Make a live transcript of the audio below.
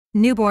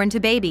Newborn to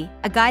Baby,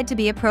 a guide to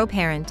be a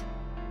pro-parent.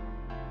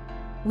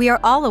 We are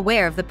all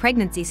aware of the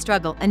pregnancy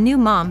struggle a new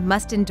mom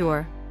must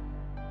endure.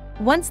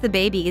 Once the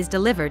baby is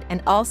delivered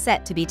and all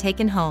set to be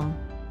taken home,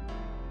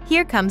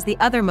 here comes the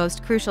other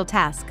most crucial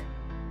task.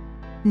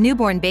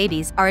 Newborn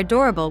babies are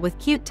adorable with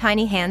cute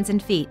tiny hands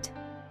and feet.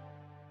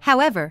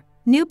 However,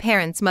 new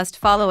parents must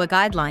follow a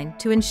guideline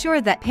to ensure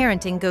that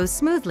parenting goes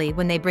smoothly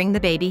when they bring the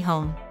baby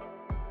home.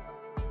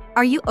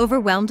 Are you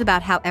overwhelmed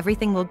about how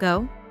everything will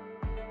go?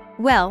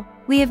 Well,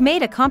 we have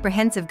made a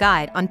comprehensive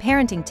guide on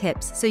parenting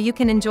tips so you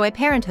can enjoy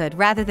parenthood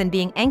rather than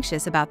being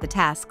anxious about the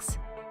tasks.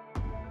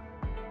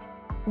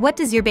 What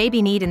does your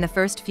baby need in the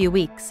first few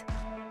weeks?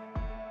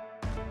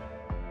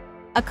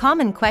 A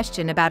common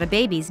question about a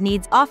baby's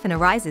needs often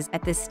arises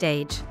at this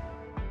stage.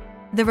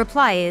 The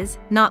reply is,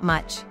 not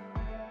much.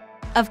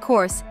 Of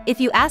course,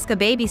 if you ask a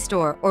baby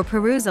store or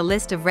peruse a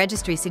list of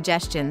registry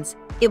suggestions,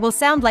 it will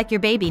sound like your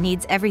baby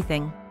needs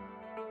everything.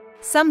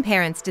 Some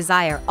parents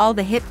desire all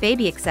the hip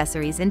baby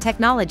accessories and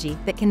technology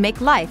that can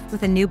make life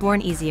with a newborn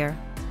easier.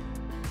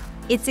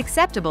 It's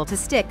acceptable to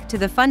stick to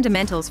the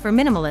fundamentals for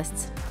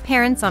minimalists,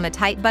 parents on a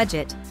tight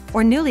budget,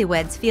 or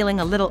newlyweds feeling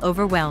a little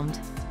overwhelmed.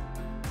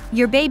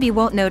 Your baby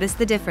won't notice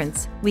the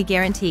difference, we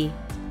guarantee.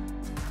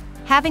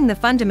 Having the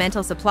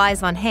fundamental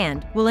supplies on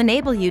hand will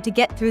enable you to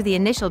get through the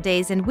initial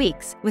days and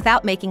weeks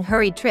without making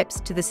hurried trips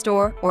to the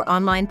store or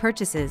online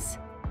purchases.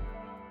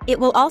 It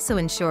will also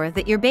ensure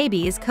that your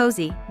baby is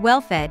cozy,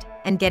 well-fed,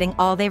 and getting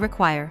all they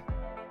require.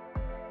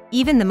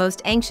 Even the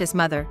most anxious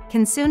mother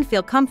can soon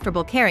feel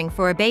comfortable caring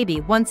for a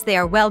baby once they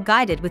are well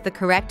guided with the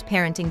correct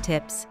parenting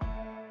tips.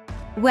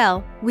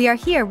 Well, we are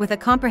here with a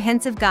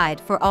comprehensive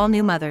guide for all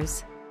new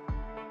mothers.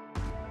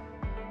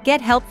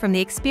 Get help from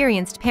the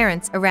experienced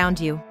parents around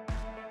you.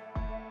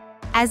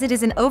 As it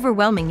is an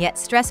overwhelming yet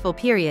stressful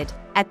period,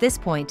 at this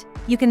point,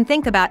 you can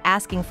think about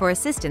asking for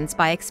assistance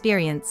by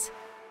experience.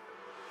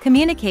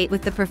 Communicate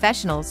with the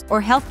professionals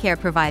or healthcare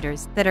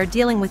providers that are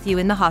dealing with you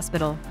in the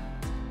hospital.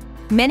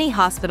 Many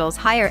hospitals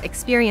hire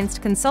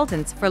experienced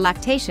consultants for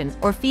lactation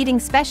or feeding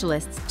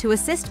specialists to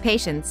assist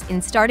patients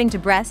in starting to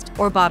breast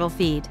or bottle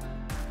feed.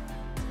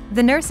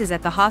 The nurses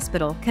at the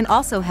hospital can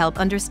also help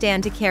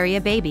understand to carry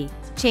a baby,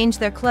 change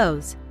their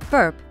clothes,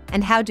 burp,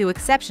 and how do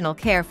exceptional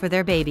care for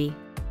their baby.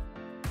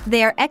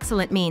 They are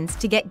excellent means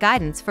to get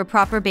guidance for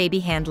proper baby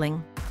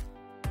handling.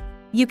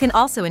 You can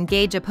also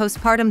engage a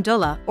postpartum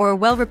doula or a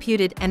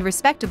well-reputed and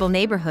respectable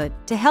neighborhood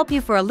to help you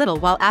for a little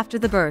while after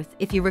the birth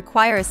if you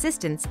require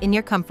assistance in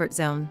your comfort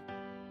zone.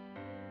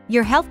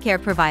 Your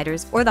healthcare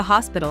providers or the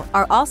hospital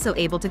are also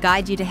able to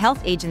guide you to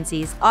health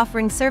agencies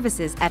offering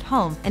services at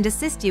home and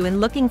assist you in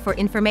looking for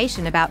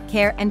information about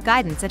care and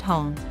guidance at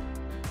home.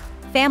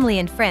 Family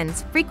and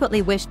friends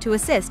frequently wish to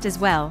assist as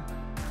well.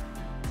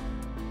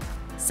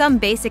 Some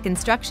basic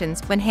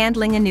instructions when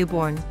handling a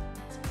newborn.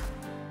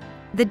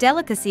 The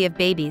delicacy of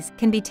babies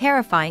can be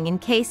terrifying in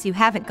case you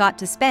haven't got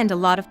to spend a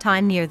lot of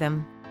time near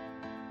them.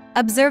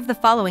 Observe the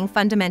following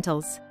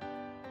fundamentals.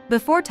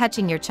 Before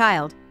touching your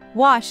child,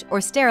 wash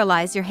or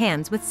sterilize your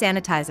hands with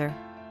sanitizer.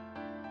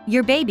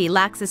 Your baby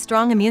lacks a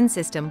strong immune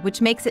system which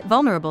makes it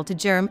vulnerable to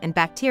germ and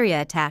bacteria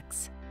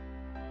attacks.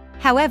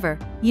 However,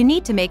 you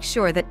need to make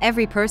sure that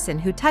every person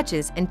who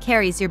touches and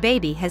carries your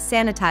baby has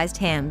sanitized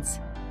hands.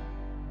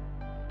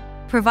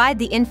 Provide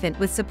the infant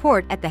with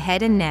support at the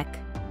head and neck.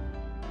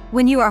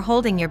 When you are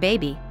holding your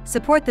baby,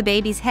 support the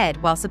baby's head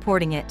while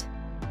supporting it.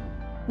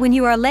 When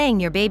you are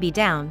laying your baby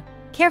down,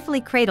 carefully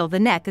cradle the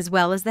neck as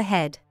well as the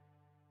head.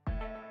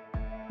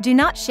 Do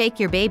not shake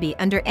your baby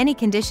under any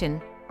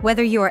condition,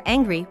 whether you are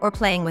angry or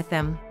playing with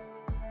them.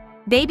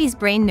 Babies'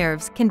 brain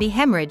nerves can be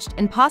hemorrhaged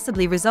and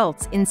possibly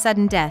results in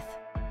sudden death.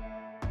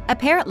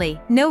 Apparently,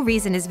 no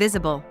reason is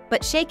visible,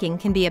 but shaking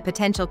can be a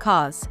potential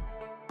cause.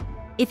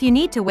 If you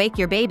need to wake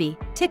your baby,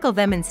 tickle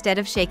them instead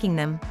of shaking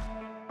them.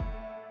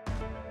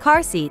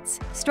 Car seats,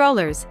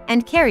 strollers,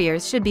 and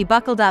carriers should be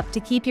buckled up to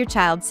keep your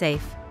child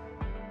safe.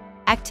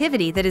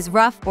 Activity that is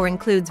rough or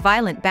includes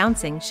violent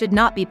bouncing should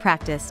not be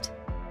practiced.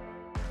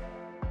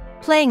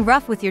 Playing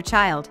rough with your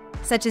child,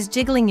 such as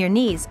jiggling your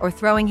knees or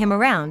throwing him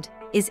around,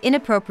 is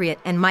inappropriate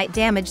and might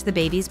damage the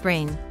baby's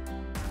brain.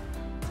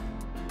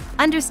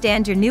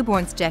 Understand your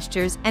newborn's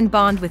gestures and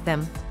bond with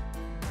them.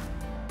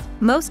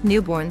 Most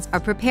newborns are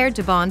prepared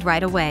to bond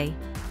right away.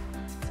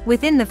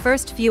 Within the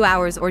first few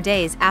hours or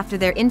days after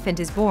their infant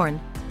is born,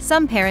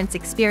 some parents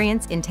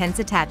experience intense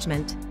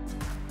attachment.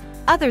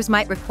 Others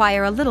might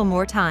require a little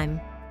more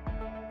time.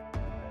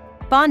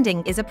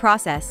 Bonding is a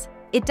process.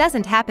 It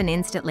doesn't happen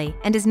instantly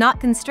and is not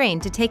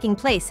constrained to taking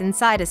place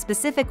inside a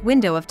specific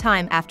window of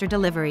time after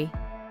delivery.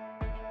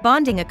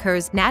 Bonding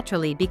occurs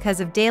naturally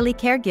because of daily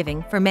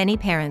caregiving for many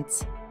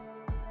parents.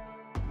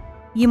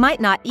 You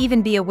might not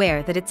even be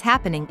aware that it's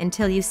happening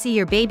until you see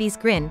your baby's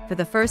grin for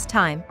the first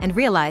time and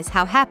realize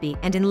how happy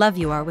and in love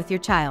you are with your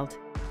child.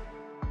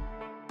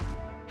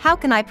 How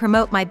can I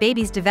promote my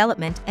baby's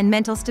development and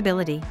mental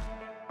stability?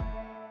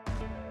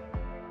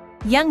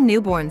 Young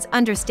newborns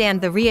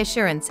understand the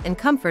reassurance and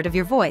comfort of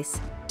your voice,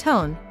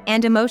 tone,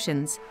 and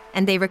emotions,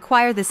 and they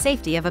require the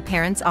safety of a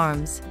parent's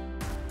arms.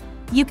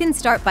 You can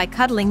start by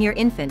cuddling your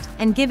infant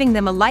and giving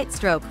them a light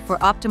stroke for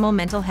optimal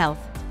mental health.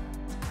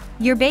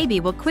 Your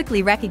baby will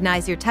quickly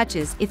recognize your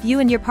touches if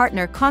you and your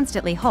partner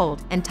constantly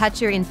hold and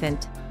touch your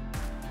infant.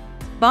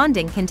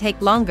 Bonding can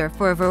take longer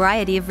for a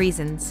variety of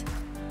reasons.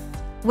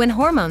 When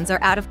hormones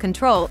are out of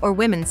control or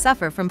women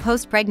suffer from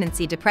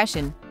post-pregnancy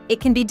depression, it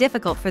can be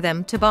difficult for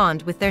them to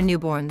bond with their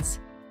newborns.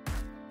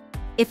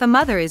 If a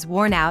mother is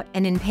worn out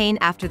and in pain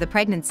after the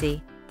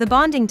pregnancy, the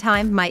bonding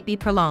time might be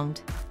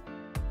prolonged.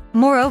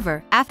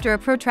 Moreover, after a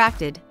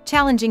protracted,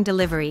 challenging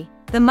delivery,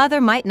 the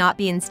mother might not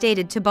be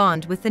instated to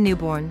bond with the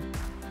newborn.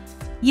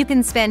 You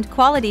can spend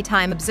quality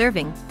time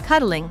observing,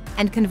 cuddling,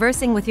 and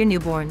conversing with your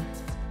newborn.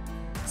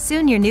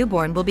 Soon your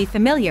newborn will be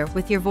familiar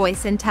with your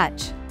voice and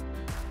touch.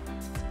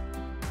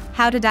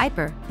 How to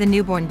diaper the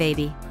newborn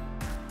baby.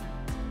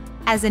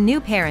 As a new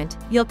parent,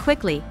 you'll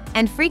quickly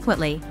and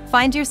frequently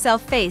find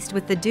yourself faced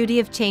with the duty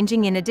of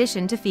changing in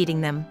addition to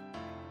feeding them.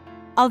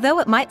 Although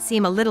it might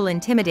seem a little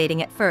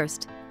intimidating at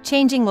first,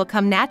 changing will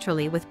come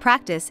naturally with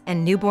practice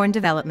and newborn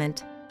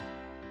development.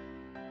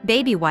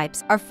 Baby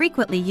wipes are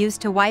frequently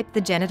used to wipe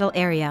the genital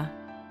area.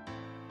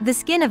 The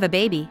skin of a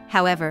baby,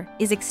 however,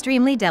 is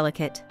extremely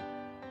delicate.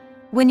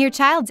 When your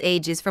child's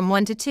age is from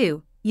 1 to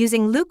 2,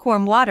 using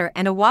lukewarm water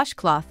and a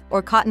washcloth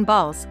or cotton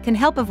balls can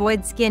help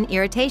avoid skin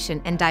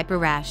irritation and diaper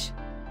rash.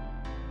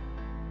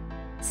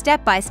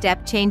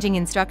 Step-by-step changing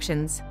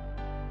instructions.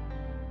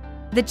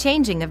 The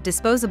changing of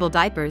disposable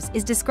diapers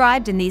is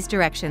described in these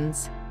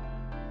directions.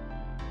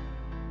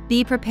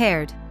 Be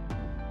prepared.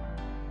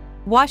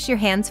 Wash your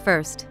hands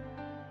first.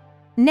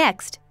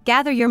 Next,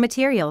 gather your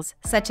materials,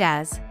 such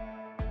as: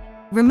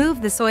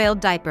 remove the soiled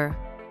diaper.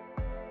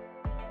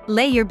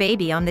 Lay your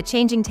baby on the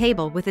changing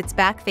table with its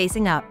back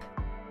facing up.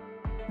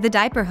 The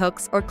diaper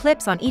hooks or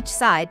clips on each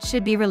side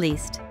should be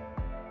released.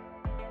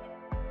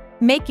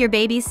 Make your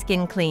baby's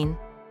skin clean.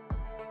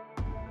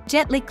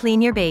 Gently clean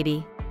your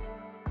baby.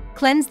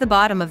 Cleanse the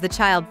bottom of the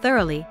child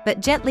thoroughly but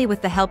gently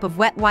with the help of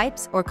wet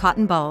wipes or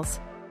cotton balls.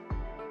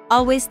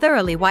 Always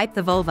thoroughly wipe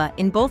the vulva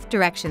in both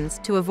directions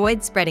to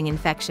avoid spreading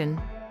infection.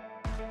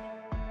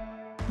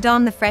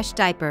 Don the fresh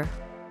diaper.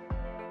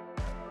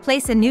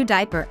 Place a new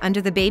diaper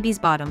under the baby's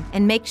bottom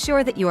and make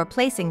sure that you are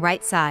placing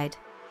right side.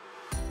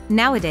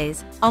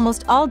 Nowadays,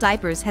 almost all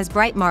diapers has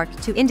bright mark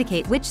to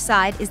indicate which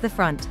side is the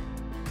front.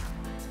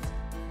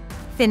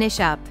 Finish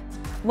up.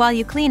 While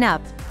you clean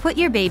up, put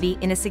your baby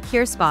in a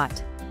secure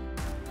spot.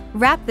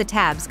 Wrap the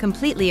tabs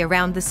completely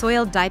around the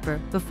soiled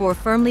diaper before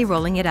firmly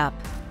rolling it up.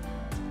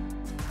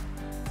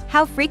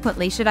 How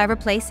frequently should I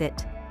replace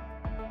it?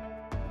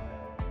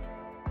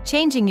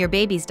 Changing your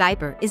baby's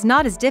diaper is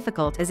not as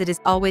difficult as it is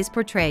always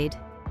portrayed.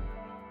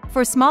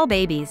 For small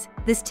babies,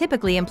 this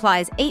typically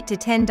implies 8 to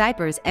 10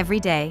 diapers every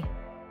day.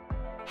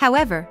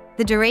 However,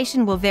 the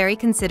duration will vary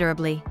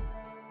considerably.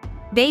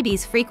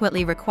 Babies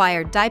frequently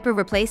require diaper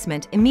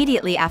replacement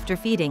immediately after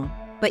feeding,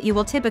 but you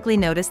will typically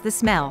notice the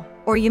smell,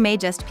 or you may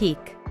just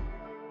peek.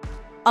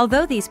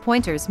 Although these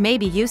pointers may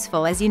be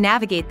useful as you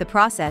navigate the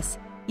process,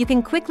 you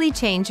can quickly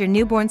change your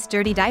newborn's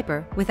dirty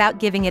diaper without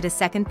giving it a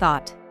second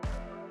thought.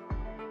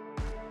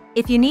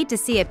 If you need to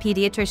see a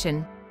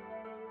pediatrician.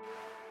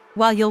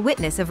 While you'll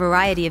witness a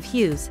variety of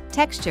hues,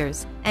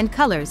 textures, and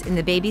colors in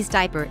the baby's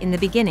diaper in the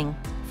beginning,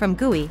 from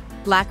gooey,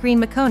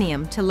 black-green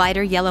meconium to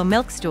lighter yellow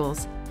milk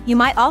stools, you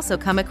might also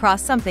come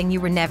across something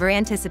you were never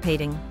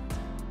anticipating.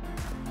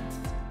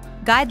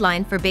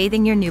 Guideline for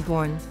bathing your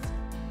newborn.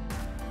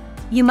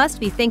 You must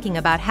be thinking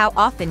about how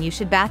often you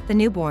should bath the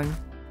newborn.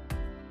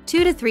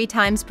 2 to 3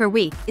 times per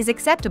week is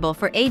acceptable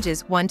for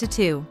ages 1 to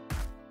 2.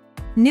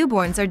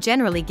 Newborns are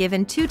generally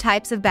given 2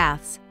 types of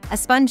baths, a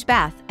sponge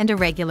bath and a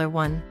regular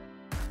one.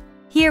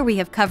 Here we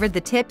have covered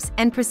the tips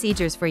and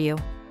procedures for you.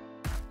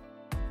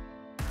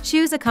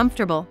 Choose a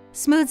comfortable,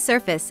 smooth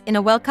surface in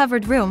a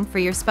well-covered room for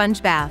your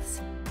sponge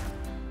baths.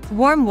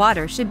 Warm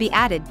water should be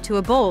added to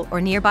a bowl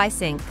or nearby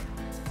sink.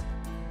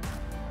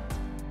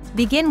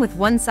 Begin with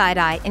one side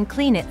eye and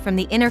clean it from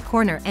the inner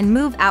corner and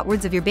move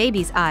outwards of your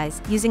baby's eyes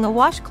using a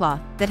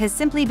washcloth that has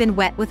simply been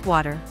wet with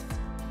water.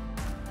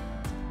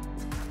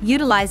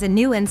 Utilize a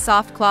new and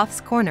soft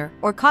cloth's corner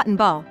or cotton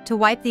ball to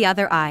wipe the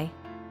other eye.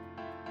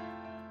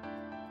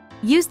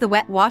 Use the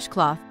wet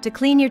washcloth to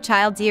clean your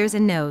child's ears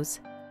and nose.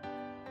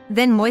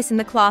 Then moisten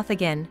the cloth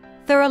again,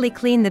 thoroughly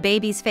clean the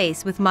baby's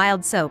face with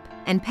mild soap,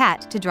 and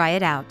pat to dry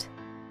it out.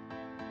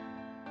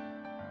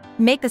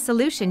 Make a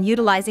solution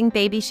utilizing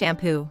baby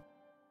shampoo.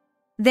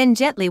 Then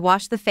gently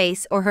wash the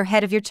face or her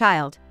head of your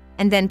child,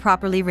 and then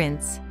properly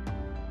rinse.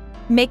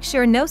 Make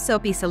sure no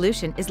soapy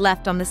solution is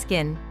left on the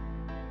skin.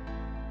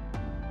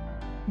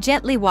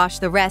 Gently wash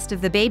the rest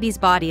of the baby's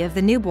body of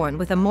the newborn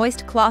with a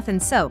moist cloth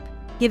and soap,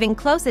 giving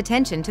close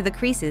attention to the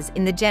creases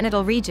in the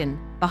genital region,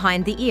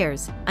 behind the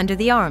ears, under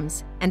the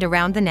arms, and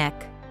around the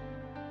neck.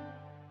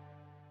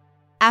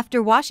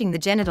 After washing the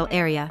genital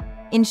area,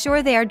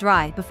 ensure they are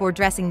dry before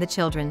dressing the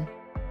children.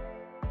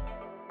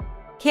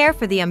 Care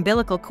for the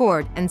umbilical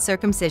cord and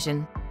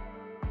circumcision.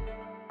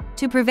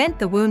 To prevent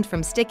the wound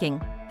from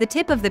sticking, the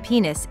tip of the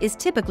penis is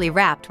typically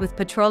wrapped with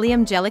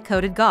petroleum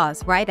jelly-coated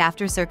gauze right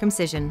after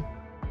circumcision.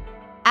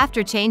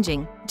 After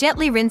changing,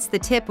 gently rinse the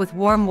tip with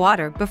warm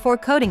water before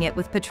coating it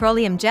with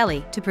petroleum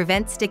jelly to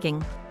prevent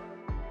sticking.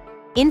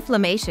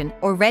 Inflammation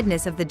or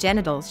redness of the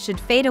genitals should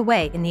fade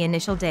away in the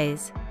initial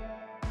days.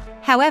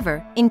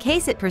 However, in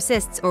case it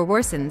persists or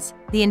worsens,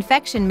 the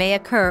infection may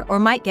occur or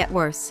might get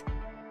worse.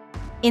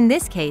 In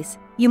this case,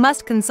 you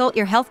must consult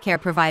your healthcare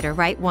provider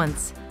right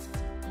once.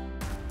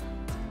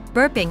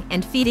 Burping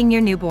and feeding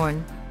your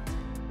newborn.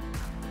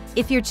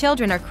 If your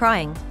children are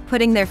crying,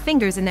 putting their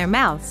fingers in their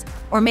mouths,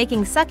 or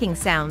making sucking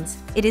sounds,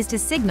 it is to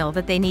signal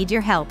that they need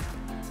your help.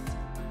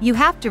 You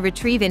have to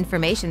retrieve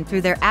information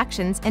through their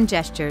actions and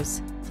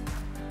gestures.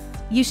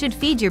 You should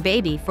feed your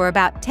baby for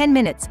about 10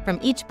 minutes from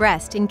each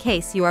breast in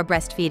case you are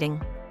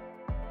breastfeeding.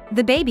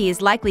 The baby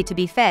is likely to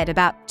be fed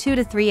about 2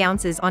 to 3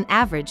 ounces on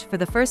average for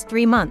the first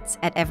 3 months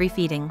at every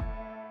feeding.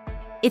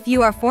 If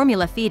you are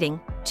formula feeding,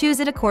 choose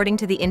it according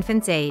to the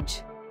infant's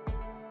age.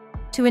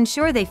 To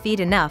ensure they feed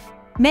enough,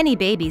 many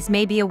babies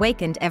may be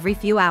awakened every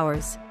few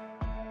hours.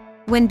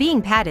 When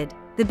being patted,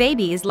 the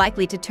baby is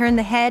likely to turn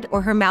the head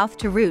or her mouth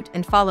to root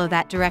and follow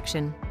that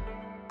direction.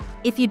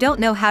 If you don't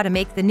know how to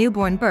make the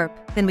newborn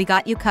burp, then we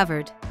got you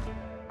covered.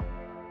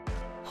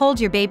 Hold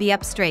your baby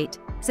up straight,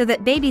 so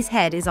that baby's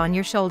head is on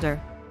your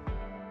shoulder.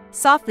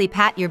 Softly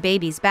pat your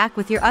baby's back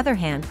with your other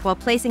hand while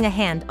placing a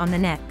hand on the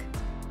neck.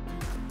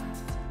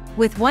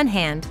 With one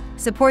hand,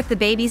 support the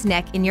baby's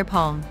neck in your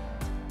palm.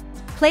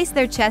 Place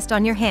their chest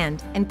on your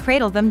hand and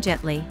cradle them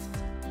gently.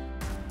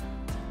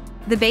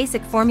 The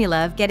basic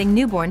formula of getting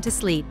newborn to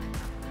sleep.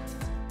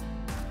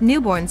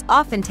 Newborns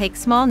often take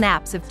small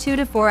naps of 2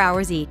 to 4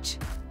 hours each.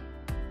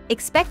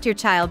 Expect your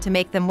child to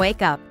make them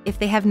wake up if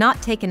they have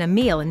not taken a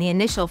meal in the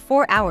initial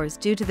 4 hours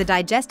due to the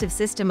digestive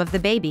system of the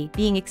baby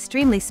being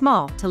extremely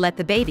small to let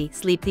the baby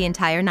sleep the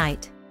entire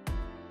night.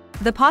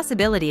 The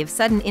possibility of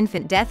sudden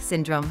infant death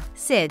syndrome,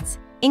 SIDS,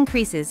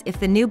 increases if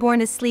the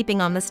newborn is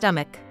sleeping on the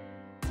stomach.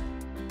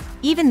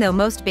 Even though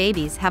most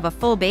babies have a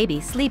full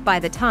baby sleep by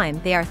the time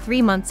they are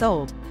 3 months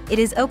old, it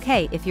is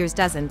okay if yours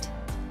doesn't.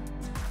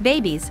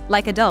 Babies,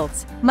 like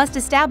adults, must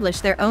establish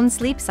their own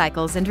sleep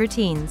cycles and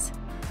routines.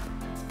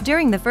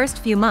 During the first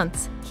few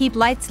months, keep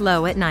lights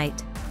low at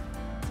night.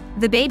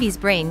 The baby's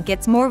brain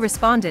gets more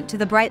respondent to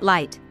the bright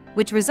light,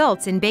 which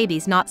results in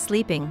babies not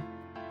sleeping.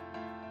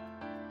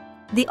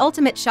 The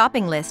ultimate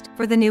shopping list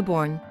for the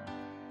newborn.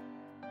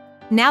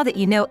 Now that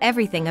you know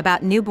everything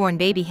about newborn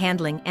baby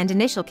handling and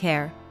initial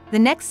care, the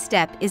next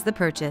step is the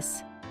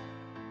purchase.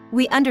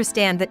 We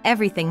understand that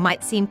everything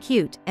might seem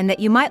cute and that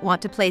you might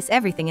want to place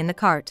everything in the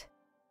cart.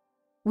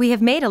 We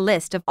have made a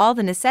list of all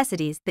the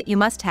necessities that you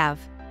must have.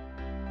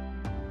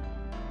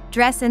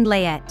 Dress and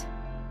layette.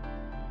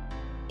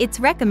 It's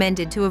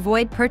recommended to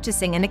avoid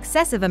purchasing an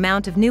excessive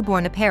amount of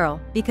newborn apparel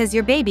because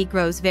your baby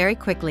grows very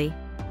quickly.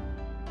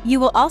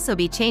 You will also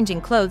be changing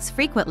clothes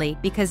frequently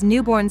because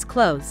newborns'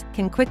 clothes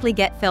can quickly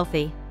get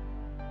filthy.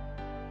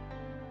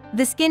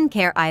 The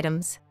skincare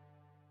items.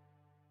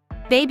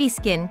 Baby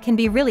skin can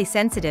be really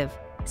sensitive,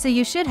 so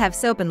you should have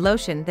soap and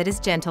lotion that is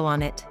gentle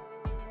on it.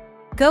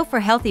 Go for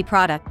healthy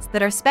products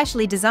that are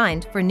specially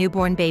designed for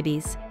newborn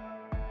babies.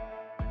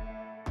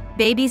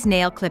 Baby's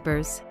nail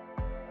clippers.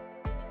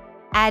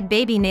 Add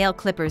baby nail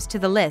clippers to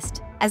the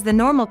list, as the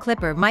normal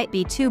clipper might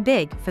be too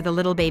big for the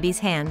little baby's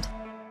hand.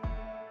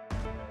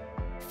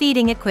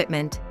 Feeding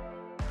equipment.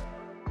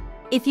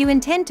 If you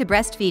intend to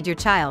breastfeed your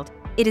child,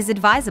 it is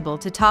advisable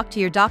to talk to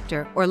your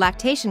doctor or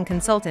lactation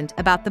consultant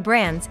about the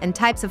brands and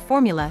types of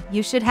formula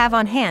you should have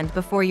on hand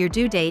before your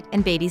due date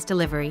and baby's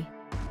delivery.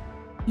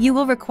 You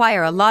will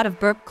require a lot of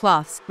burp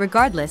cloths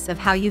regardless of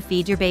how you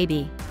feed your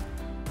baby.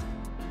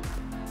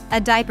 A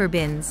diaper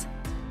bins.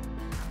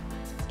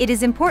 It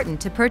is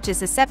important to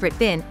purchase a separate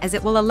bin as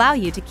it will allow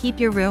you to keep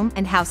your room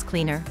and house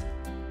cleaner.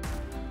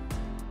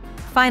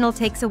 Final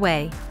takes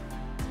away.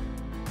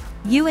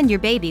 You and your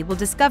baby will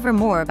discover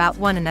more about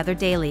one another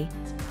daily.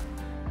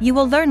 You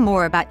will learn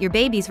more about your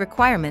baby's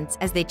requirements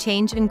as they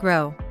change and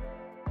grow.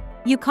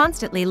 You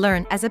constantly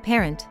learn as a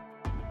parent.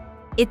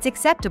 It's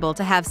acceptable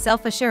to have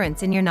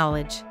self-assurance in your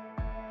knowledge.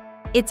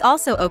 It's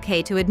also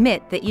okay to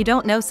admit that you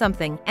don't know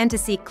something and to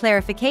seek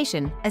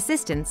clarification,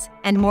 assistance,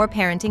 and more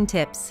parenting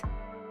tips.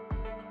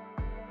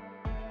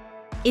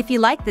 If you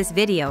like this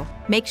video,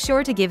 make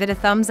sure to give it a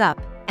thumbs up,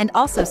 and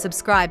also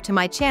subscribe to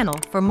my channel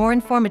for more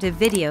informative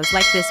videos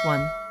like this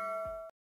one.